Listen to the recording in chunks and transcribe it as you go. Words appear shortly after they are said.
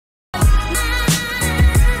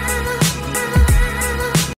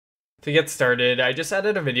To get started, I just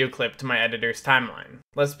added a video clip to my editor's timeline.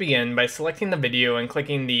 Let's begin by selecting the video and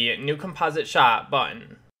clicking the New Composite Shot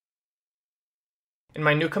button. In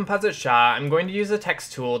my new composite shot, I'm going to use the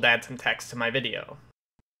text tool to add some text to my video.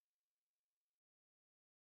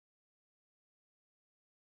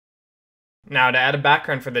 Now to add a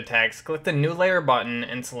background for the text, click the New Layer button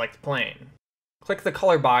and select Plain. Click the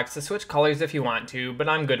color box to switch colors if you want to, but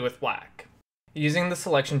I'm good with black. Using the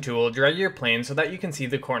selection tool, drag your plane so that you can see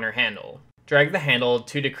the corner handle. Drag the handle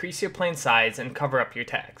to decrease your plane size and cover up your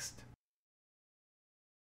text.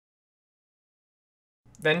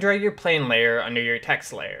 Then drag your plane layer under your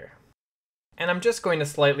text layer. And I'm just going to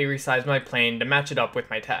slightly resize my plane to match it up with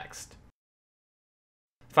my text.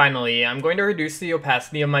 Finally, I'm going to reduce the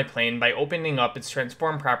opacity of my plane by opening up its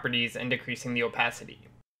transform properties and decreasing the opacity.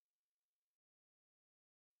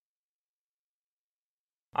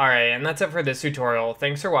 Alright, and that's it for this tutorial.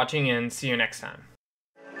 Thanks for watching and see you next time.